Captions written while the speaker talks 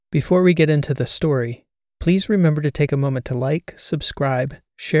Before we get into the story, please remember to take a moment to like, subscribe,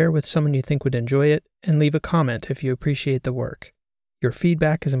 share with someone you think would enjoy it, and leave a comment if you appreciate the work. Your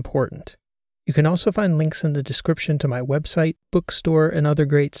feedback is important. You can also find links in the description to my website, bookstore, and other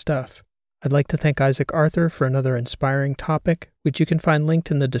great stuff. I'd like to thank Isaac Arthur for another inspiring topic, which you can find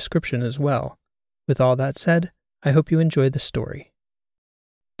linked in the description as well. With all that said, I hope you enjoy the story.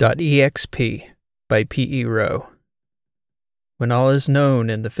 EXP by P.E. Rowe. When all is known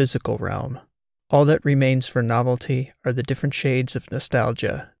in the physical realm, all that remains for novelty are the different shades of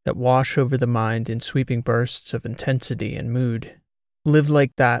nostalgia that wash over the mind in sweeping bursts of intensity and mood. Live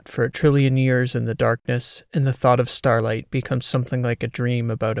like that for 1 trillion years in the darkness, and the thought of starlight becomes something like a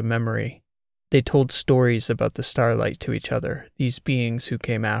dream about a memory. They told stories about the starlight to each other, these beings who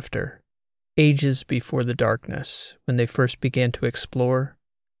came after. Ages before the darkness, when they first began to explore,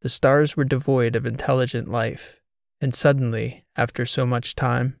 the stars were devoid of intelligent life, and suddenly, after so much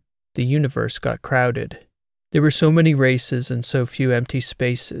time, the universe got crowded. There were so many races and so few empty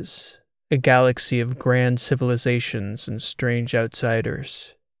spaces, a galaxy of grand civilizations and strange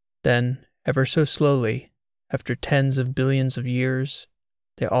outsiders. Then, ever so slowly, after tens of billions of years,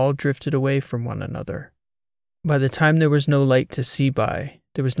 they all drifted away from one another. By the time there was no light to see by,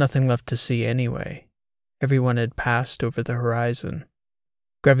 there was nothing left to see anyway. Everyone had passed over the horizon.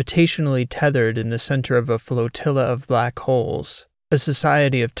 Gravitationally tethered in the center of a flotilla of black holes, a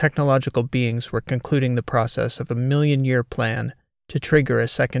society of technological beings were concluding the process of a million-year plan to trigger a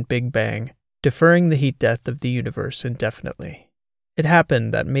second Big Bang, deferring the heat death of the universe indefinitely. It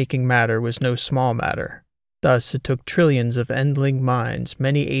happened that making matter was no small matter. Thus, it took trillions of endling minds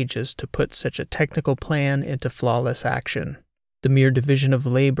many ages to put such a technical plan into flawless action. The mere division of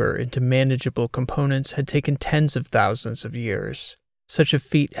labor into manageable components had taken tens of thousands of years. Such a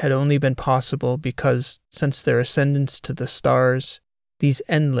feat had only been possible because, since their ascendance to the stars, these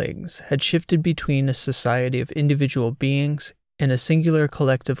endlings had shifted between a society of individual beings and a singular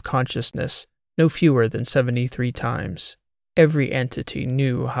collective consciousness no fewer than 73 times. Every entity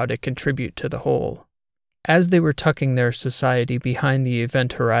knew how to contribute to the whole. As they were tucking their society behind the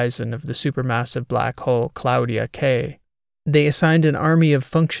event horizon of the supermassive black hole Claudia K, they assigned an army of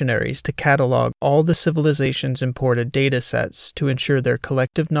functionaries to catalog all the civilization's imported data sets to ensure their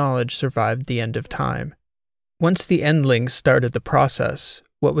collective knowledge survived the end of time. Once the endlings started the process,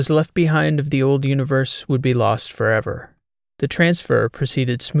 what was left behind of the old universe would be lost forever. The transfer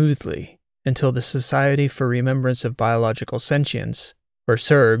proceeded smoothly until the Society for Remembrance of Biological Sentience, or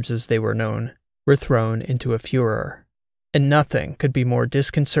SERBs as they were known, were thrown into a furor. And nothing could be more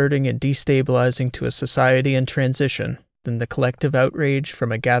disconcerting and destabilizing to a society in transition than the collective outrage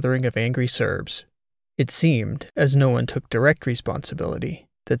from a gathering of angry Serbs. It seemed, as no one took direct responsibility,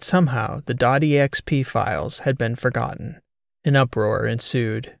 that somehow the .exp files had been forgotten. An uproar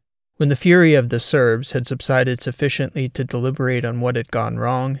ensued. When the fury of the Serbs had subsided sufficiently to deliberate on what had gone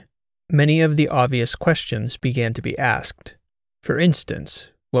wrong, many of the obvious questions began to be asked. For instance,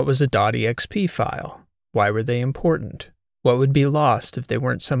 what was a .exp file? Why were they important? What would be lost if they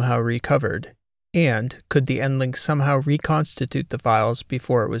weren't somehow recovered? And could the endlings somehow reconstitute the files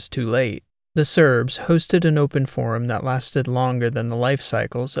before it was too late? The Serbs hosted an open forum that lasted longer than the life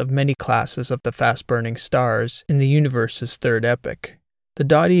cycles of many classes of the fast-burning stars in the universe's third epoch. The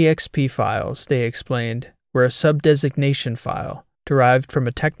 .exp files, they explained, were a sub-designation file derived from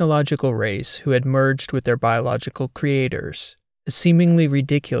a technological race who had merged with their biological creators, a seemingly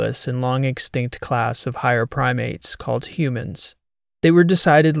ridiculous and long-extinct class of higher primates called humans. They were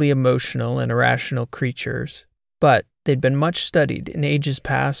decidedly emotional and irrational creatures, but they'd been much studied in ages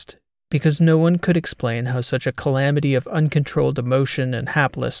past because no one could explain how such a calamity of uncontrolled emotion and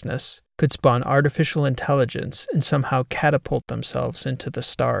haplessness could spawn artificial intelligence and somehow catapult themselves into the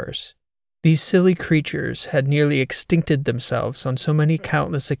stars. These silly creatures had nearly extincted themselves on so many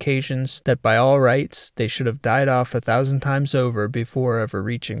countless occasions that by all rights they should have died off 1,000 times over before ever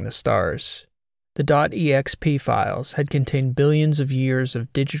reaching the stars. The .exp files had contained billions of years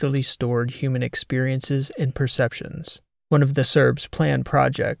of digitally stored human experiences and perceptions. One of the Serbs' planned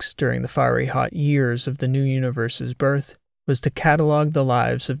projects during the fiery hot years of the new universe's birth was to catalog the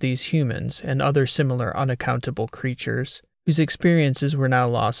lives of these humans and other similar unaccountable creatures whose experiences were now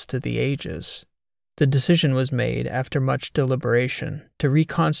lost to the ages. The decision was made after much deliberation to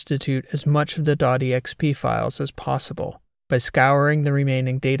reconstitute as much of the .exp files as possible by scouring the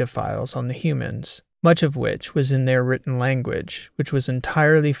remaining data files on the humans, much of which was in their written language, which was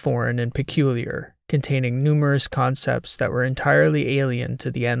entirely foreign and peculiar, containing numerous concepts that were entirely alien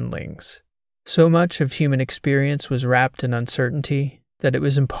to the endlings. So much of human experience was wrapped in uncertainty that it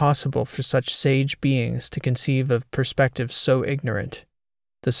was impossible for such sage beings to conceive of perspectives so ignorant.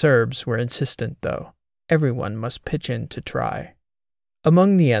 The Serbs were insistent, though. Everyone must pitch in to try.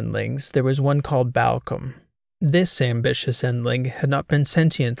 Among the Endlings, there was one called Balcom. This ambitious Endling had not been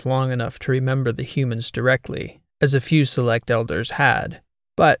sentient long enough to remember the humans directly, as a few select elders had,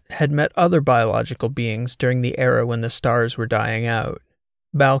 but had met other biological beings during the era when the stars were dying out.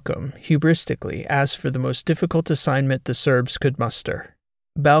 Balcom, hubristically, asked for the most difficult assignment the Serbs could muster.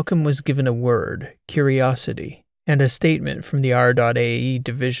 Balcom was given a word, curiosity, and a statement from the R.AE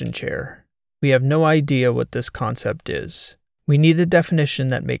division chair. We have no idea what this concept is. We need a definition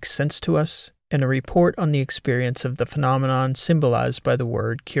that makes sense to us, and a report on the experience of the phenomenon symbolized by the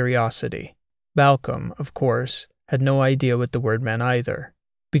word curiosity. Balcom, of course, had no idea what the word meant either.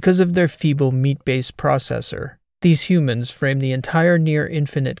 Because of their feeble meat-based processor, these humans frame the entire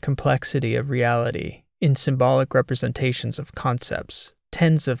near-infinite complexity of reality in symbolic representations of concepts,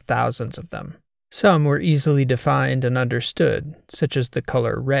 tens of thousands of them. Some were easily defined and understood, such as the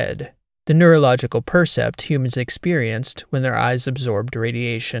color red, the neurological percept humans experienced when their eyes absorbed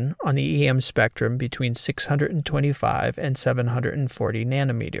radiation on the EM spectrum between 625 and 740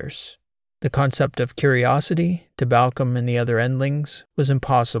 nanometers. The concept of curiosity, to Balcom and the other Endlings, was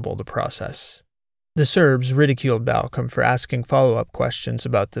impossible to process. The Serbs ridiculed Balcom for asking follow-up questions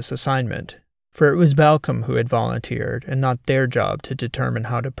about this assignment, for it was Balcom who had volunteered and not their job to determine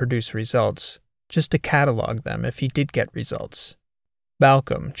how to produce results, just to catalog them if he did get results.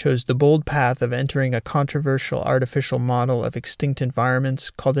 Balcom chose the bold path of entering a controversial artificial model of extinct environments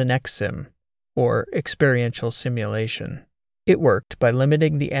called an EXSIM, or experiential simulation. It worked by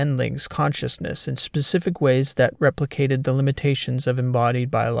limiting the Endling's consciousness in specific ways that replicated the limitations of embodied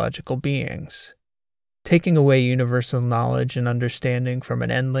biological beings. Taking away universal knowledge and understanding from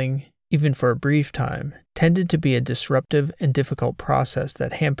an Endling, even for a brief time, tended to be a disruptive and difficult process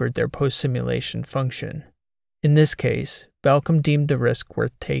that hampered their post-simulation function. In this case, Balcom deemed the risk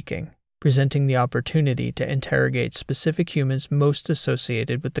worth taking, presenting the opportunity to interrogate specific humans most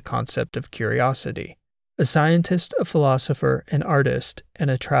associated with the concept of curiosity: a scientist, a philosopher, an artist, and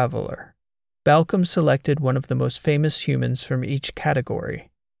a traveler. Balcom selected one of the most famous humans from each category.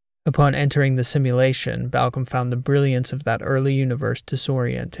 Upon entering the simulation, Balcom found the brilliance of that early universe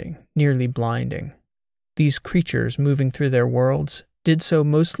disorienting, nearly blinding. These creatures, moving through their worlds, did so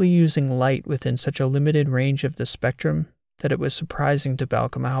mostly using light within such a limited range of the spectrum that it was surprising to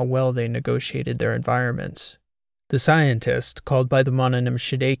Balcom how well they negotiated their environments. The scientist, called by the mononym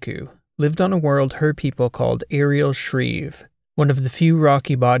Shideku, lived on a world her people called Aerial Shreve, one of the few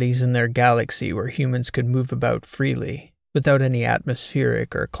rocky bodies in their galaxy where humans could move about freely, without any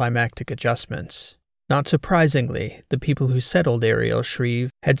atmospheric or climactic adjustments. Not surprisingly, the people who settled Aerial Shreve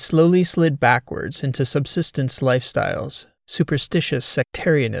had slowly slid backwards into subsistence lifestyles, superstitious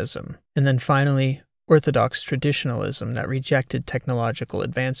sectarianism, and then finally, orthodox traditionalism that rejected technological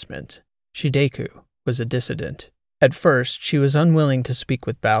advancement. Shideku was a dissident. At first, she was unwilling to speak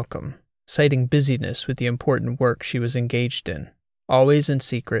with Balcom, citing busyness with the important work she was engaged in, always in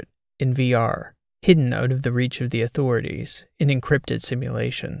secret, in VR, hidden out of the reach of the authorities, in encrypted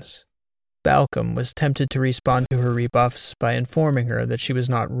simulations. Balcom was tempted to respond to her rebuffs by informing her that she was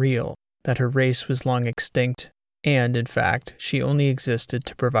not real, that her race was long extinct, and, in fact, she only existed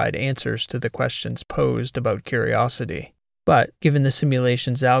to provide answers to the questions posed about curiosity. But, given the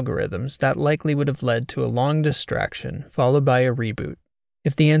simulation's algorithms, that likely would have led to a long distraction, followed by a reboot.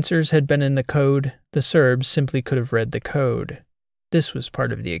 If the answers had been in the code, the Serbs simply could have read the code. This was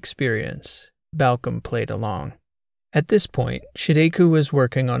part of the experience. Balcom played along. At this point, Shideku was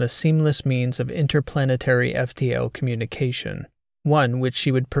working on a seamless means of interplanetary FTL communication, one which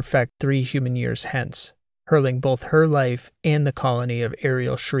she would perfect 3 human years hence, hurling both her life and the colony of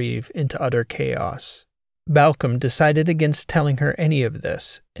Aerial Shreve into utter chaos. Balcom decided against telling her any of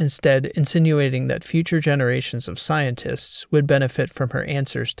this, instead insinuating that future generations of scientists would benefit from her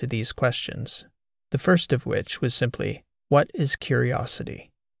answers to these questions. The first of which was simply, what is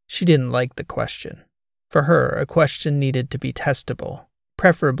curiosity? She didn't like the question. For her, a question needed to be testable,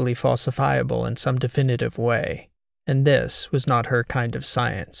 preferably falsifiable in some definitive way, and this was not her kind of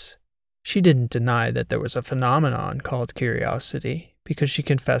science. She didn't deny that there was a phenomenon called curiosity, because she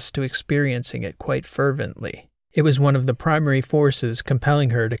confessed to experiencing it quite fervently. It was one of the primary forces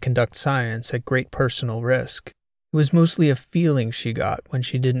compelling her to conduct science at great personal risk. It was mostly a feeling she got when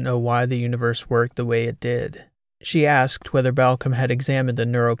she didn't know why the universe worked the way it did. She asked whether Balcom had examined the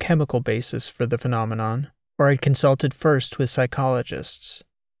neurochemical basis for the phenomenon, or had consulted first with psychologists.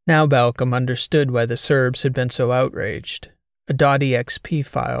 Now Balcom understood why the Serbs had been so outraged. A .exp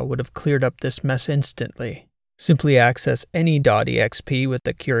file would have cleared up this mess instantly. Simply access any .exp with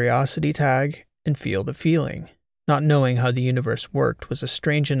the curiosity tag and feel the feeling. Not knowing how the universe worked was a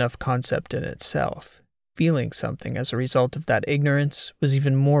strange enough concept in itself. Feeling something as a result of that ignorance was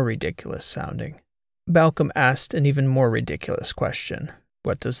even more ridiculous sounding. Balcom asked an even more ridiculous question.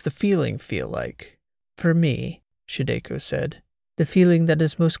 What does the feeling feel like? For me, Shideko said, the feeling that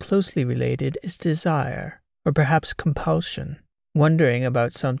is most closely related is desire, or perhaps compulsion. Wondering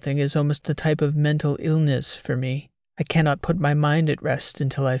about something is almost a type of mental illness for me. I cannot put my mind at rest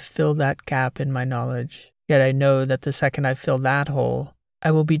until I fill that gap in my knowledge. Yet I know that the second I fill that hole,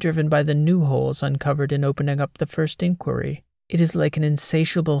 I will be driven by the new holes uncovered in opening up the first inquiry. It is like an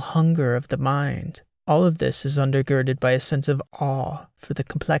insatiable hunger of the mind. All of this is undergirded by a sense of awe for the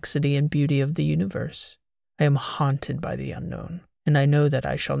complexity and beauty of the universe. I am haunted by the unknown, and I know that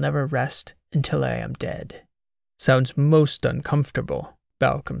I shall never rest until I am dead. Sounds most uncomfortable,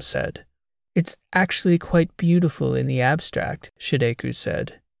 Balcom said. It's actually quite beautiful in the abstract, Shideko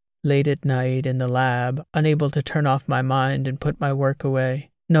said. Late at night in the lab, unable to turn off my mind and put my work away,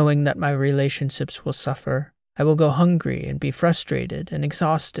 knowing that my relationships will suffer, I will go hungry and be frustrated and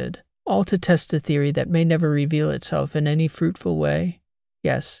exhausted, all to test a theory that may never reveal itself in any fruitful way.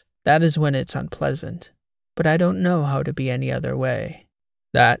 Yes, that is when it's unpleasant, but I don't know how to be any other way.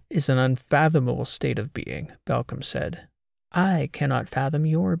 That is an unfathomable state of being, Balcom said. I cannot fathom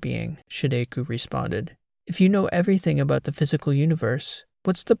your being, Shideko responded. If you know everything about the physical universe,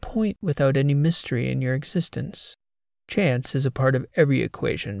 what's the point without any mystery in your existence? Chance is a part of every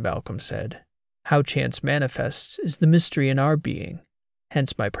equation, Balcom said. How chance manifests is the mystery in our being,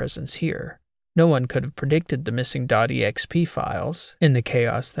 hence my presence here. No one could have predicted the missing .exp files and the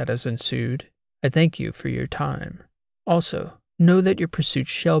chaos that has ensued. I thank you for your time. Also, know that your pursuits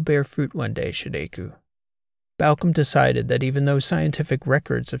shall bear fruit one day, Shideko. Balcom decided that even though scientific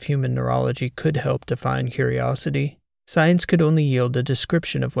records of human neurology could help define curiosity, science could only yield a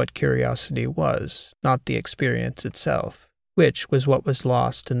description of what curiosity was, not the experience itself, which was what was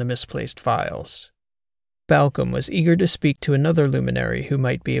lost in the misplaced files. Balcom was eager to speak to another luminary who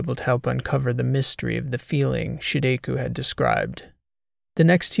might be able to help uncover the mystery of the feeling Shideko had described. The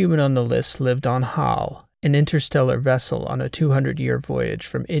next human on the list lived on Hal, an interstellar vessel on a 200-year voyage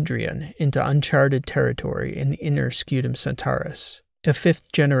from Idrian into uncharted territory in the inner Scutum Centaurus, a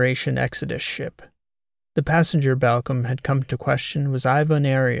fifth-generation Exodus ship. The passenger Balcom had come to question was Ivan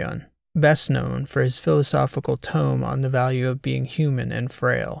Arion, best known for his philosophical tome on the value of being human and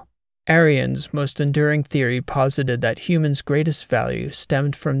frail. Arion's most enduring theory posited that humans' greatest value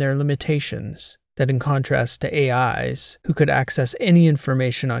stemmed from their limitations, that in contrast to AIs, who could access any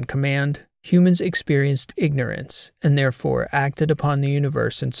information on command, humans experienced ignorance and therefore acted upon the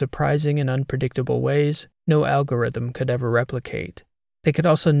universe in surprising and unpredictable ways no algorithm could ever replicate. They could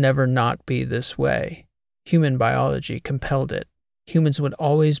also never not be this way. Human biology compelled it. Humans would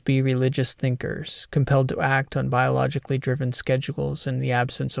always be religious thinkers, compelled to act on biologically driven schedules in the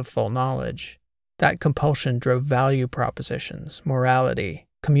absence of full knowledge. That compulsion drove value propositions, morality,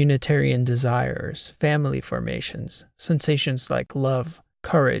 communitarian desires, family formations, sensations like love,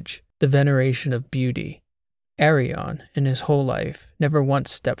 courage, the veneration of beauty. Arion, in his whole life, never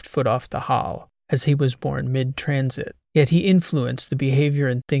once stepped foot off the Hal, as he was born mid-transit, yet he influenced the behavior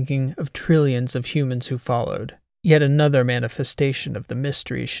and thinking of trillions of humans who followed. Yet another manifestation of the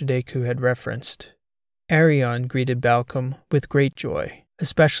mystery Shideko had referenced. Arion greeted Balcom with great joy,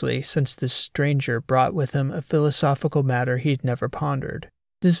 especially since this stranger brought with him a philosophical matter he'd never pondered.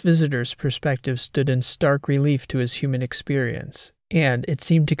 This visitor's perspective stood in stark relief to his human experience, and it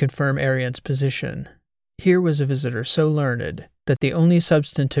seemed to confirm Arion's position. Here was a visitor so learned that the only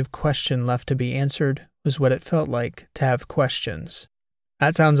substantive question left to be answered was what it felt like to have questions.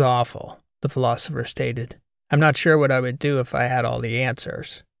 That sounds awful, the philosopher stated. I'm not sure what I would do if I had all the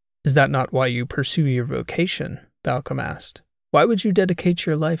answers. Is that not why you pursue your vocation? Balcom asked. Why would you dedicate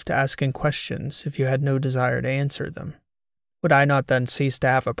your life to asking questions if you had no desire to answer them? Would I not then cease to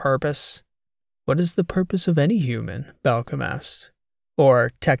have a purpose? What is the purpose of any human? Balcom asked.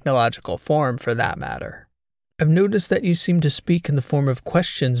 Or technological form, for that matter. I've noticed that you seem to speak in the form of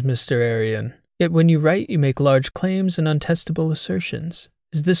questions, Mr. Arion. Yet when you write, you make large claims and untestable assertions.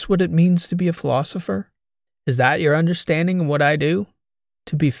 Is this what it means to be a philosopher? Is that your understanding of what I do?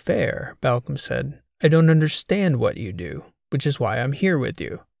 To be fair, Balcom said, I don't understand what you do, which is why I'm here with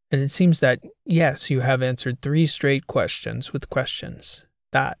you. And it seems that, yes, you have answered 3 straight questions with questions.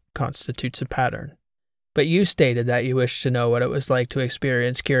 That constitutes a pattern. But you stated that you wished to know what it was like to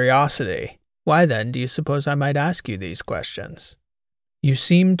experience curiosity. Why then do you suppose I might ask you these questions? You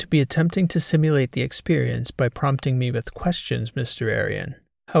seem to be attempting to simulate the experience by prompting me with questions, Mr. Arion.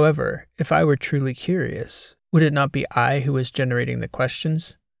 However, if I were truly curious, would it not be I who was generating the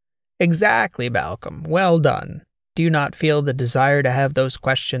questions? Exactly, Balcom. Well done. Do you not feel the desire to have those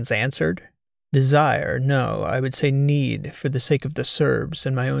questions answered? Desire, no, I would say need, for the sake of the Serbs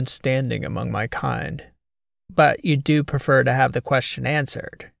and my own standing among my kind. But you do prefer to have the question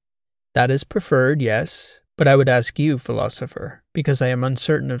answered. That is preferred, yes, but I would ask you, philosopher, because I am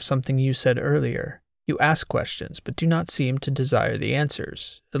uncertain of something you said earlier. You ask questions, but do not seem to desire the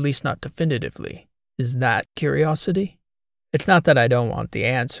answers, at least not definitively. Is that curiosity? It's not that I don't want the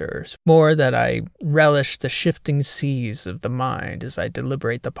answers, more that I relish the shifting seas of the mind as I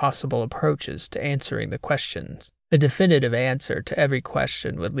deliberate the possible approaches to answering the questions. A definitive answer to every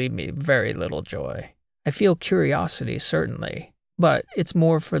question would leave me very little joy. I feel curiosity, certainly, but it's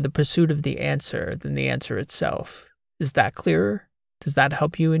more for the pursuit of the answer than the answer itself. Is that clearer? Does that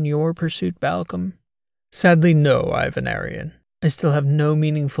help you in your pursuit, Balcom? Sadly, no, Ivanarian. I still have no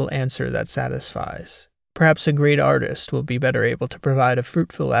meaningful answer that satisfies. Perhaps a great artist will be better able to provide a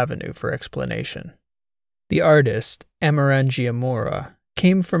fruitful avenue for explanation. The artist, Amarangia Mora,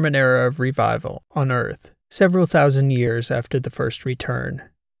 came from an era of revival on Earth, several thousand years after the first return.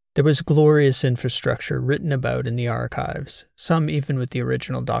 There was glorious infrastructure written about in the archives, some even with the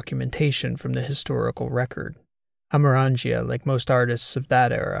original documentation from the historical record. Amarangia, like most artists of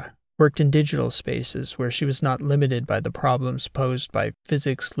that era, worked in digital spaces where she was not limited by the problems posed by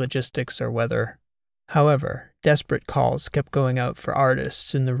physics, logistics, or weather. However, desperate calls kept going out for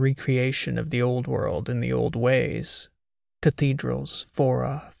artists in the recreation of the old world in the old ways. Cathedrals,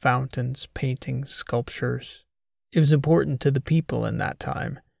 fora, fountains, paintings, sculptures. It was important to the people in that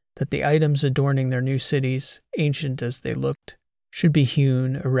time that the items adorning their new cities, ancient as they looked, should be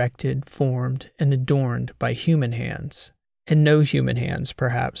hewn, erected, formed, and adorned by human hands. And no human hands,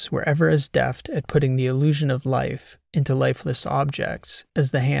 perhaps, were ever as deft at putting the illusion of life into lifeless objects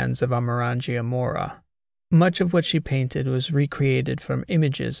as the hands of Amarangia Mora. Much of what she painted was recreated from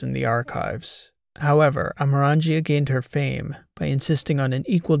images in the archives. However, Amarangia gained her fame by insisting on an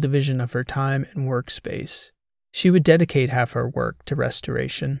equal division of her time and workspace. She would dedicate half her work to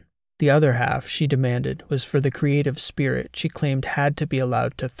restoration. The other half, she demanded, was for the creative spirit she claimed had to be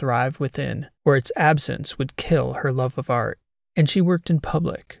allowed to thrive within, or its absence would kill her love of art. And she worked in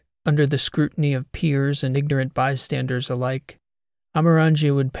public, under the scrutiny of peers and ignorant bystanders alike.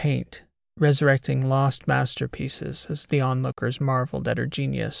 Amarangia would paint, resurrecting lost masterpieces as the onlookers marveled at her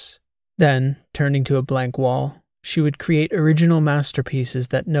genius. Then, turning to a blank wall, she would create original masterpieces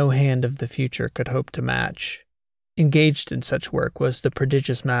that no hand of the future could hope to match. Engaged in such work was the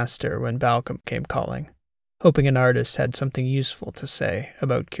prodigious master when Balcom came calling, hoping an artist had something useful to say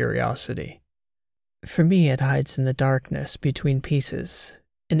about curiosity. For me, it hides in the darkness between pieces.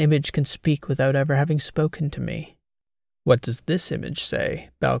 An image can speak without ever having spoken to me. What does this image say?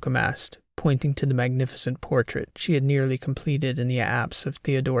 Balcom asked, pointing to the magnificent portrait she had nearly completed in the apse of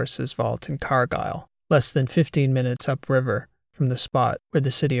Theodorus's vault in Cargyle, less than 15 minutes upriver from the spot where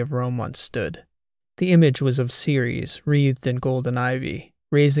the city of Rome once stood. The image was of Ceres, wreathed in golden ivy,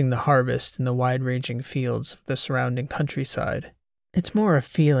 raising the harvest in the wide-ranging fields of the surrounding countryside. It's more a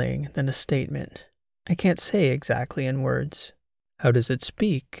feeling than a statement. I can't say exactly in words. How does it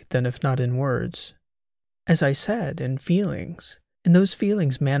speak, then, if not in words? As I said, in feelings. And those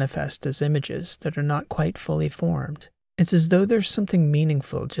feelings manifest as images that are not quite fully formed. It's as though there's something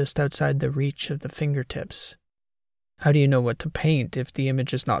meaningful just outside the reach of the fingertips. How do you know what to paint if the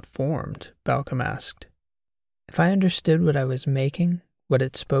image is not formed? Balcom asked. If I understood what I was making, what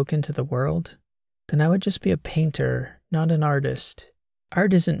it spoke into the world, then I would just be a painter, not an artist.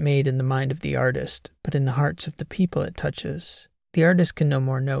 Art isn't made in the mind of the artist, but in the hearts of the people it touches. The artist can no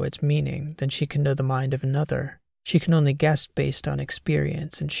more know its meaning than she can know the mind of another. She can only guess based on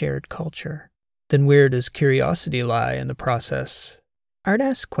experience and shared culture. Then where does curiosity lie in the process? Art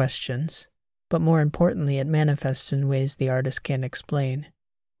asks questions, but more importantly it manifests in ways the artist can't explain.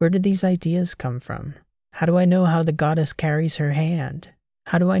 Where do these ideas come from? How do I know how the goddess carries her hand?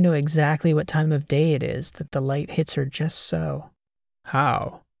 How do I know exactly what time of day it is that the light hits her just so?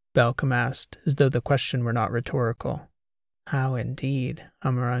 How? Balcom asked, as though the question were not rhetorical. How indeed,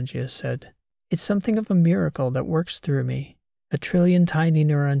 Amarangia said. It's something of a miracle that works through me. 1,000,000,000,000 tiny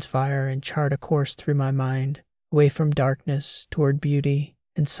neurons fire and chart a course through my mind, away from darkness, toward beauty,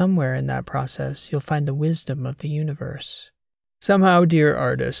 and somewhere in that process you'll find the wisdom of the universe. Somehow, dear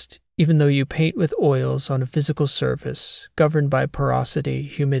artist, even though you paint with oils on a physical surface, governed by porosity,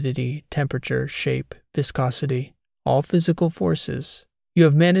 humidity, temperature, shape, viscosity, all physical forces, you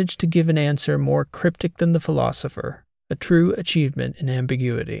have managed to give an answer more cryptic than the philosopher, a true achievement in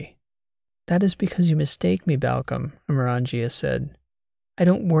ambiguity. That is because you mistake me, Balcom, Amarangia said. I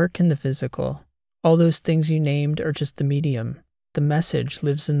don't work in the physical. All those things you named are just the medium. The message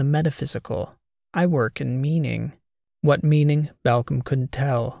lives in the metaphysical. I work in meaning. What meaning, Balcom couldn't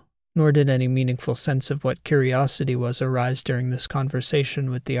tell, nor did any meaningful sense of what curiosity was arise during this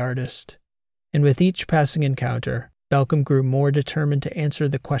conversation with the artist. And with each passing encounter, Balcom grew more determined to answer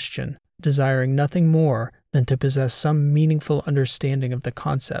the question, desiring nothing more than to possess some meaningful understanding of the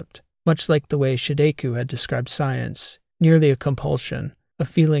concept, much like the way Shideku had described science, nearly a compulsion, a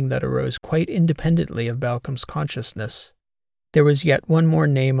feeling that arose quite independently of Balcom's consciousness. There was yet one more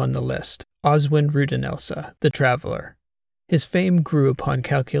name on the list, Oswin Rudenelsa, the traveler. His fame grew upon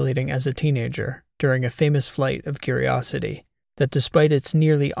calculating as a teenager, during a famous flight of curiosity, that despite its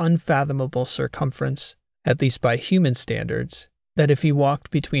nearly unfathomable circumference, at least by human standards, that if he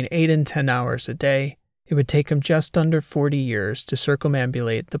walked between 8 and 10 hours a day, it would take him just under 40 years to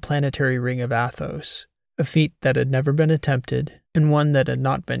circumambulate the planetary ring of Athos, a feat that had never been attempted, and one that had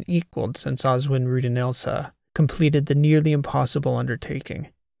not been equaled since Oswin Rudenelsa completed the nearly impossible undertaking,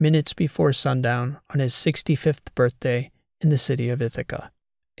 minutes before sundown on his 65th birthday in the city of Ithaca.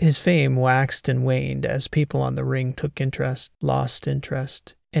 His fame waxed and waned as people on the ring took interest, lost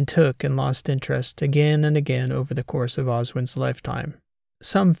interest, and took and lost interest again and again over the course of Oswin's lifetime.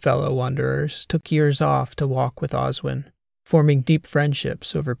 Some fellow wanderers took years off to walk with Oswin, forming deep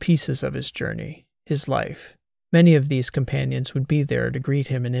friendships over pieces of his journey, his life. Many of these companions would be there to greet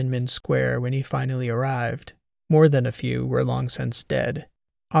him in Inman Square when he finally arrived. More than a few were long since dead.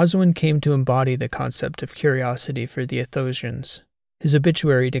 Oswin came to embody the concept of curiosity for the Athosians. His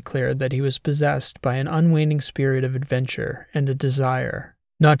obituary declared that he was possessed by an unwaning spirit of adventure and a desire,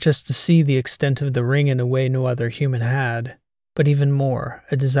 not just to see the extent of the ring in a way no other human had, but even more,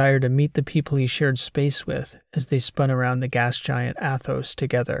 a desire to meet the people he shared space with as they spun around the gas giant Athos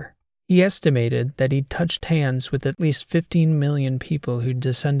together. He estimated that he'd touched hands with at least 15 million people who'd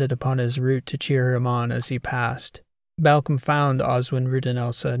descended upon his route to cheer him on as he passed. Balcom found Oswin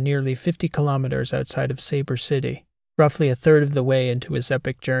Rudenelsa nearly 50 kilometers outside of Sabre City, roughly a third of the way into his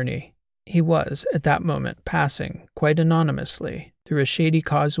epic journey. He was, at that moment, passing, quite anonymously, through a shady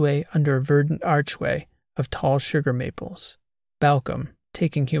causeway under a verdant archway of tall sugar maples. Balcom,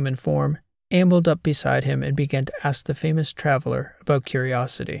 taking human form, ambled up beside him and began to ask the famous traveler about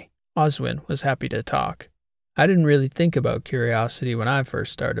curiosity. Oswin was happy to talk. I didn't really think about curiosity when I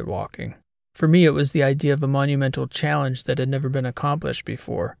first started walking. For me, it was the idea of a monumental challenge that had never been accomplished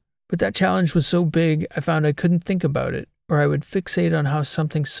before. But that challenge was so big, I found I couldn't think about it, or I would fixate on how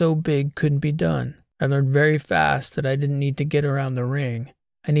something so big couldn't be done. I learned very fast that I didn't need to get around the ring.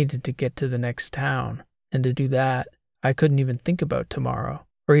 I needed to get to the next town. And to do that, I couldn't even think about tomorrow,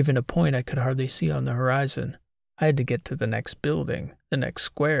 or even a point I could hardly see on the horizon. I had to get to the next building, the next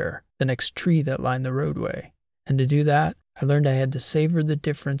square, the next tree that lined the roadway. And to do that, I learned I had to savor the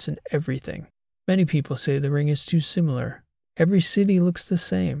difference in everything. Many people say the ring is too similar. Every city looks the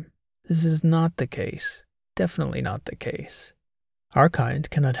same. This is not the case. Definitely not the case. Our kind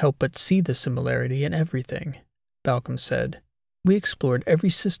cannot help but see the similarity in everything, Balcom said. We explored every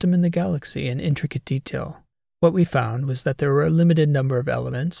system in the galaxy in intricate detail. What we found was that there were a limited number of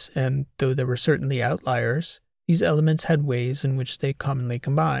elements, and though there were certainly outliers, these elements had ways in which they commonly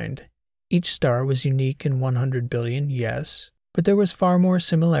combined. Each star was unique in 100 billion, yes, but there was far more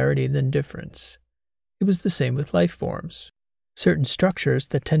similarity than difference. It was the same with life forms. Certain structures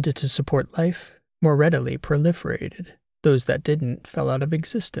that tended to support life more readily proliferated. Those that didn't fell out of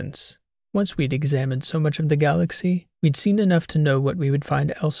existence. Once we'd examined so much of the galaxy, we'd seen enough to know what we would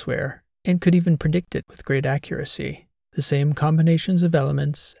find elsewhere, and could even predict it with great accuracy. The same combinations of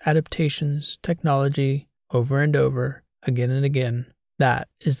elements, adaptations, technology, over and over, again and again. That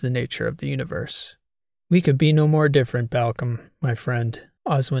is the nature of the universe. We could be no more different, Balcom, my friend,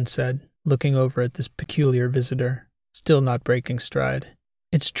 Oswin said, looking over at this peculiar visitor, still not breaking stride.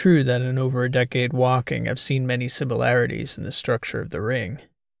 It's true that in over a decade walking, I've seen many similarities in the structure of the ring,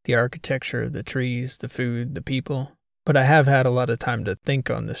 the architecture, the trees, the food, the people, but I have had a lot of time to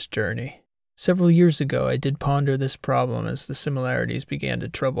think on this journey. Several years ago, I did ponder this problem as the similarities began to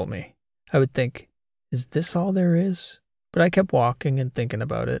trouble me. I would think, is this all there is? But I kept walking and thinking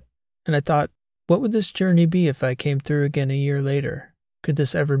about it, and I thought, what would this journey be if I came through again a year later? Could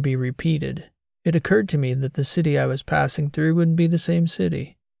this ever be repeated? It occurred to me that the city I was passing through wouldn't be the same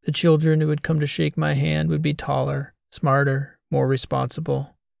city. The children who would come to shake my hand would be taller, smarter, more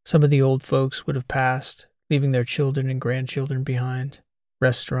responsible. Some of the old folks would have passed, leaving their children and grandchildren behind.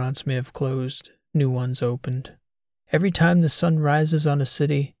 Restaurants may have closed, new ones opened. Every time the sun rises on a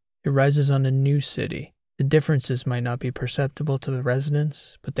city, it rises on a new city. The differences might not be perceptible to the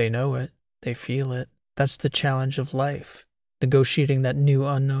residents, but they know it. They feel it. That's the challenge of life, negotiating that new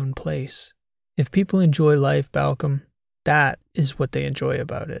unknown place. If people enjoy life, Balcom, that is what they enjoy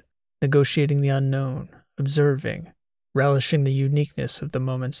about it. Negotiating the unknown, observing, relishing the uniqueness of the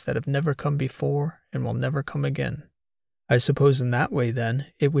moments that have never come before and will never come again. I suppose in that way, then,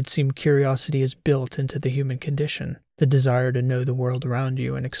 it would seem curiosity is built into the human condition, the desire to know the world around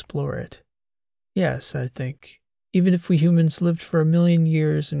you and explore it. Yes, I think, even if we humans lived for 1,000,000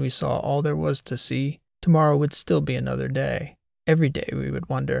 years and we saw all there was to see, tomorrow would still be another day. Every day we would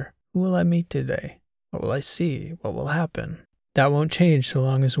wonder, who will I meet today? What will I see? What will happen? That won't change so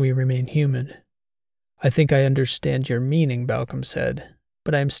long as we remain human. I think I understand your meaning, Balcom said,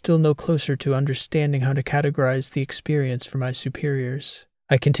 but I am still no closer to understanding how to categorize the experience for my superiors.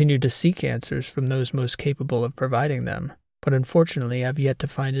 I continue to seek answers from those most capable of providing them, but unfortunately I have yet to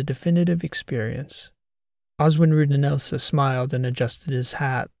find a definitive experience. Oswin Rudinelsa smiled and adjusted his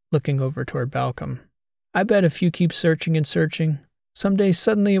hat, looking over toward Balcom. I bet if you keep searching and searching, someday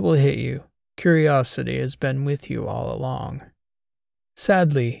suddenly it will hit you. Curiosity has been with you all along.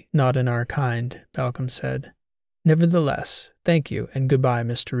 Sadly, not in our kind, Balcom said. Nevertheless, thank you, and goodbye,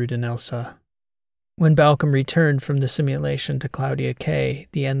 Mr. Rudinelsa. When Balcom returned from the simulation to Claudia K,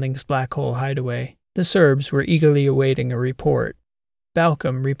 the Endling's black hole hideaway, the Serbs were eagerly awaiting a report.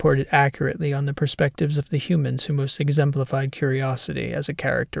 Balcom reported accurately on the perspectives of the humans who most exemplified curiosity as a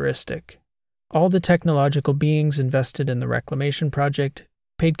characteristic. All the technological beings invested in the reclamation project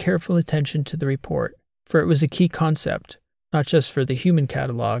paid careful attention to the report, for it was a key concept, not just for the human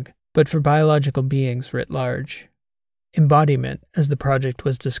catalog, but for biological beings writ large. Embodiment, as the project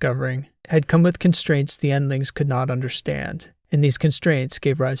was discovering, had come with constraints the Endlings could not understand, and these constraints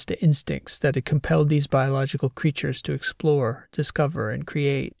gave rise to instincts that had compelled these biological creatures to explore, discover, and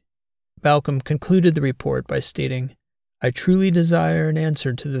create. Balcom concluded the report by stating, I truly desire an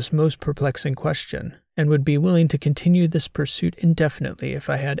answer to this most perplexing question, and would be willing to continue this pursuit indefinitely if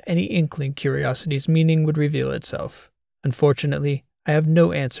I had any inkling curiosity's meaning would reveal itself. Unfortunately, I have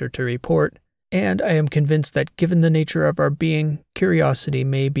no answer to report, and I am convinced that given the nature of our being, curiosity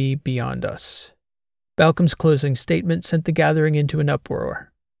may be beyond us. Balcom's closing statement sent the gathering into an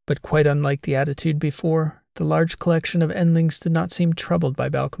uproar, but quite unlike the attitude before, the large collection of Endlings did not seem troubled by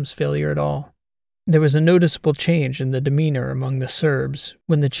Balcom's failure at all. There was a noticeable change in the demeanor among the Serbs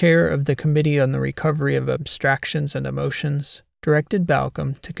when the chair of the Committee on the Recovery of Abstractions and Emotions directed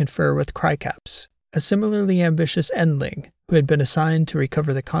Balcom to confer with Krykaps, a similarly ambitious Endling who had been assigned to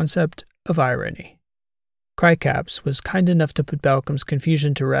recover the concept of irony. Krykaps was kind enough to put Balcom's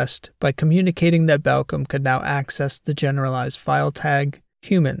confusion to rest by communicating that Balcom could now access the generalized file tag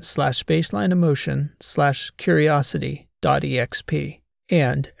human/baseline emotion/curiosity.exp,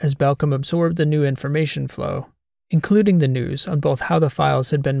 and, as Balcom absorbed the new information flow, including the news on both how the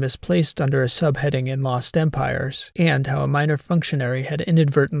files had been misplaced under a subheading in Lost Empires and how a minor functionary had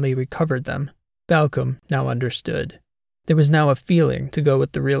inadvertently recovered them, Balcom now understood. There was now a feeling to go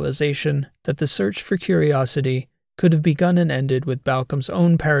with the realization that the search for curiosity could have begun and ended with Balcom's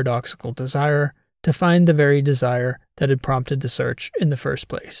own paradoxical desire to find the very desire that had prompted the search in the first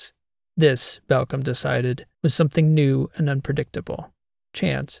place. This, Balcom decided, was something new and unpredictable.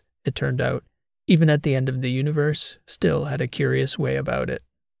 Chance, it turned out, even at the end of the universe, still had a curious way about it.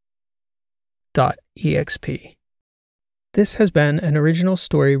 .exp. This has been an original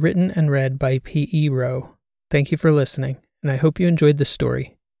story written and read by P.E. Rowe. Thank you for listening, and I hope you enjoyed this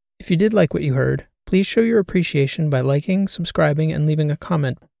story. If you did like what you heard, please show your appreciation by liking, subscribing, and leaving a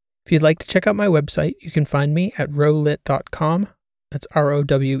comment. If you'd like to check out my website, you can find me at rowlit.com. That's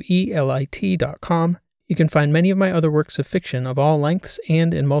ROWELIT.com. You can find many of my other works of fiction of all lengths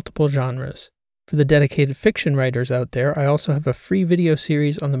and in multiple genres. For the dedicated fiction writers out there, I also have a free video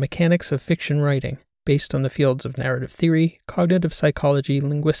series on the mechanics of fiction writing, based on the fields of narrative theory, cognitive psychology,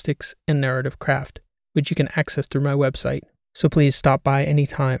 linguistics, and narrative craft, which you can access through my website, so please stop by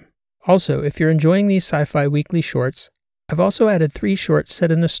anytime. Also, if you're enjoying these sci-fi weekly shorts, I've also added 3 shorts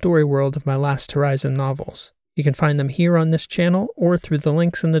set in the story world of my Last Horizon novels. You can find them here on this channel or through the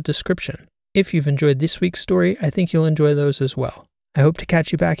links in the description. If you've enjoyed this week's story, I think you'll enjoy those as well. I hope to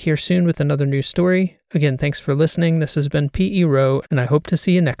catch you back here soon with another new story. Again, thanks for listening. This has been P.E. Rowe, and I hope to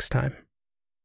see you next time.